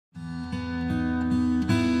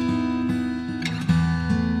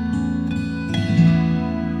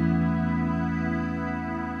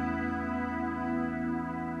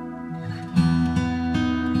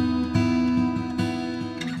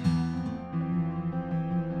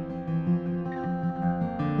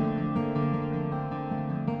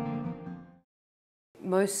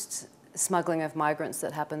Most smuggling of migrants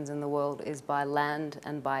that happens in the world is by land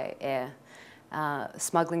and by air.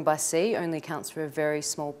 Smuggling by sea only accounts for a very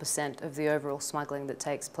small % of the overall smuggling that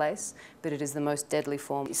takes place, but it is the most deadly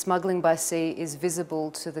form. Smuggling by sea is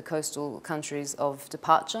visible to the coastal countries of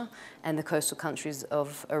departure and the coastal countries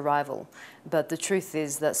of arrival. But the truth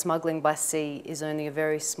is that smuggling by sea is only a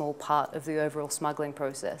very small part of the overall smuggling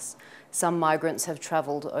process. Some migrants have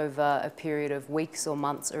travelled over a period of weeks or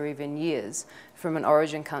months or even years from an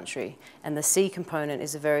origin country, and the sea component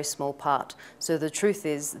is a very small part. So the truth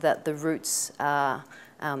is that the routes are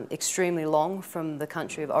extremely long from the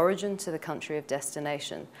country of origin to the country of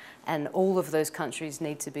destination, and all of those countries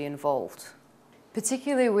need to be involved.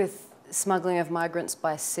 Particularly with smuggling of migrants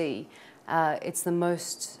by sea, it's the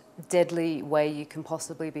most deadly way you can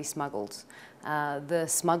possibly be smuggled. The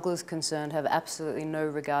smugglers concerned have absolutely no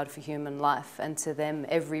regard for human life, and to them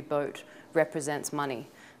every boat represents money.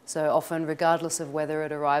 So often, regardless of whether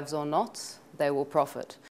it arrives or not, they will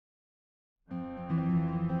profit.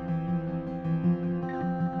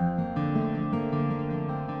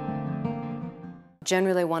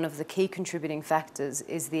 Generally, one of the key contributing factors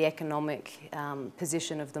is the economic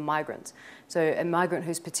position of the migrant. So a migrant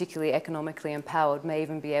who's particularly economically empowered may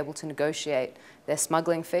even be able to negotiate their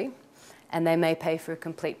smuggling fee, and they may pay for a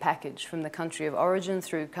complete package from the country of origin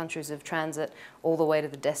through countries of transit all the way to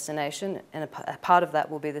the destination, and a part of that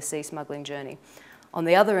will be the sea smuggling journey. On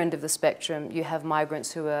the other end of the spectrum, you have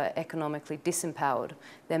migrants who are economically disempowered.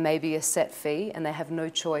 There may be a set fee and they have no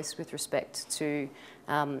choice with respect to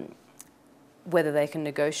whether they can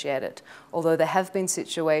negotiate it. Although there have been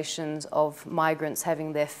situations of migrants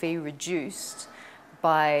having their fee reduced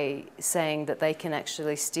by saying that they can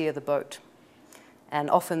actually steer the boat. And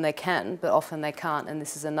often they can, but often they can't, and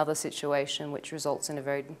this is another situation which results in a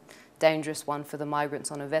very dangerous one for the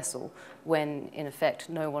migrants on a vessel, when in effect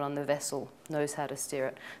no one on the vessel knows how to steer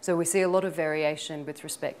it. So we see a lot of variation with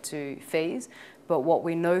respect to fees, but what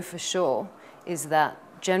we know for sure is that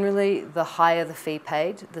generally the higher the fee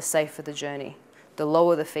paid, the safer the journey. The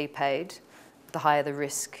lower the fee paid, the higher the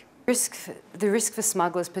risk. The risk for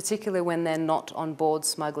smugglers, particularly when they're not on board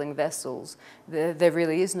smuggling vessels, there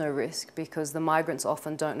really is no risk because the migrants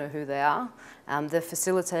often don't know who they are. They've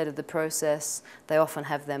facilitated the process, they often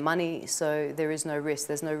have their money, so there is no risk.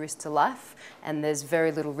 There's no risk to life, and there's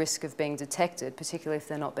very little risk of being detected, particularly if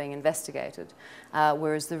they're not being investigated.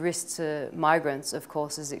 Whereas the risk to migrants, of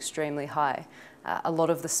course, is extremely high. A lot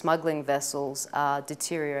of the smuggling vessels are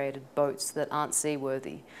deteriorated boats that aren't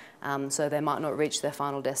seaworthy. So they might not reach their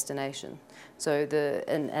final destination. So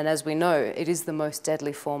and as we know, it is the most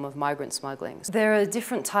deadly form of migrant smuggling. There are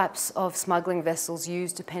different types of smuggling vessels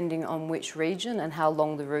used depending on which region and how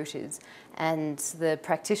long the route is. And the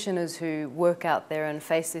practitioners who work out there and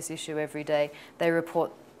face this issue every day, they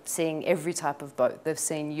report seeing every type of boat. They've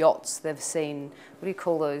seen yachts, they've seen, what do you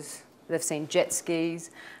call those? They've seen jet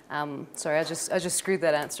skis. Sorry, I just screwed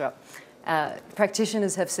that answer up.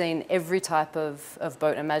 Practitioners have seen every type of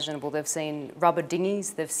boat imaginable. They've seen rubber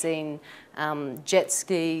dinghies, they've seen jet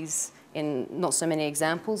skis in not so many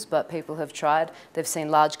examples, but people have tried. They've seen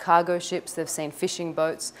large cargo ships, they've seen fishing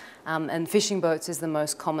boats, and fishing boats is the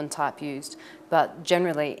most common type used. But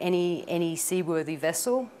generally, any seaworthy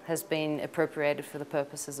vessel has been appropriated for the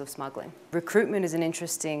purposes of smuggling. Recruitment is an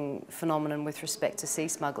interesting phenomenon with respect to sea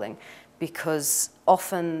smuggling, because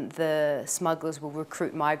often the smugglers will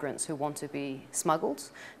recruit migrants who want to be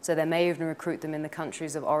smuggled. So they may even recruit them in the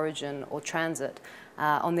countries of origin or transit.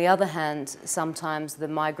 On the other hand, sometimes the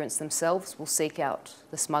migrants themselves will seek out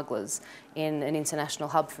the smugglers in an international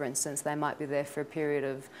hub, for instance. They might be there for a period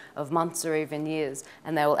of months or even years,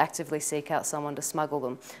 and they will actively seek out someone to smuggle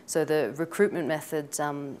them. So the recruitment method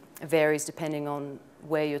varies depending on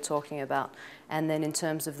where you're talking about. And then in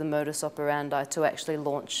terms of the modus operandi to actually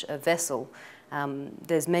launch a vessel,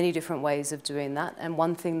 there's many different ways of doing that. And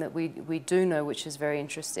one thing that we do know, which is very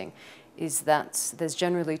interesting, is that there's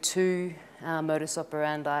generally two modus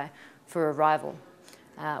operandi for arrival.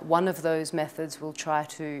 One of those methods will try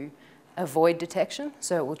to avoid detection,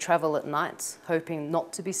 so it will travel at night, hoping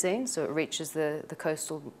not to be seen, so it reaches the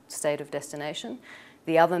coastal state of destination.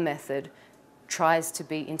 The other method tries to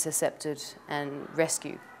be intercepted and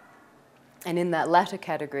rescued. And in that latter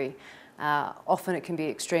category, often it can be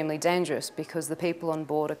extremely dangerous because the people on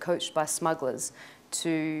board are coached by smugglers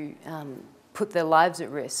to put their lives at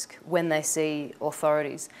risk when they see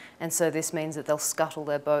authorities. And so this means that they'll scuttle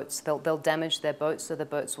their boats, they'll damage their boats so the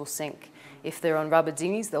boats will sink. If they're on rubber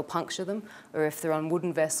dinghies, they'll puncture them, or if they're on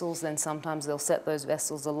wooden vessels, then sometimes they'll set those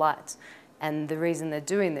vessels alight. And the reason they're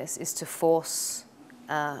doing this is to force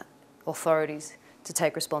authorities to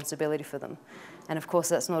take responsibility for them. And of course,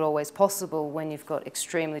 that's not always possible when you've got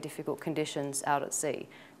extremely difficult conditions out at sea,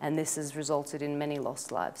 and this has resulted in many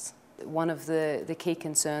lost lives. One of the key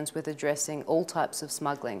concerns with addressing all types of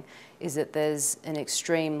smuggling is that there's an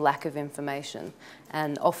extreme lack of information,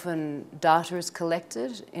 and often data is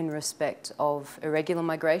collected in respect of irregular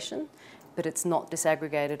migration, but it's not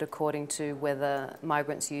disaggregated according to whether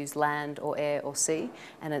migrants use land or air or sea,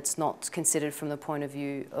 and it's not considered from the point of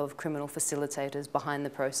view of criminal facilitators behind the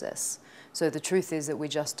process. So the truth is that we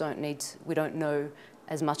don't know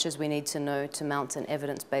as much as we need to know to mount an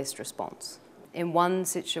evidence-based response. In one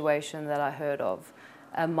situation that I heard of,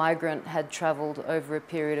 a migrant had travelled over a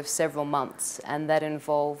period of several months, and that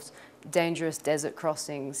involved dangerous desert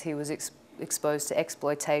crossings. He was exposed to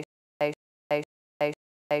exploitation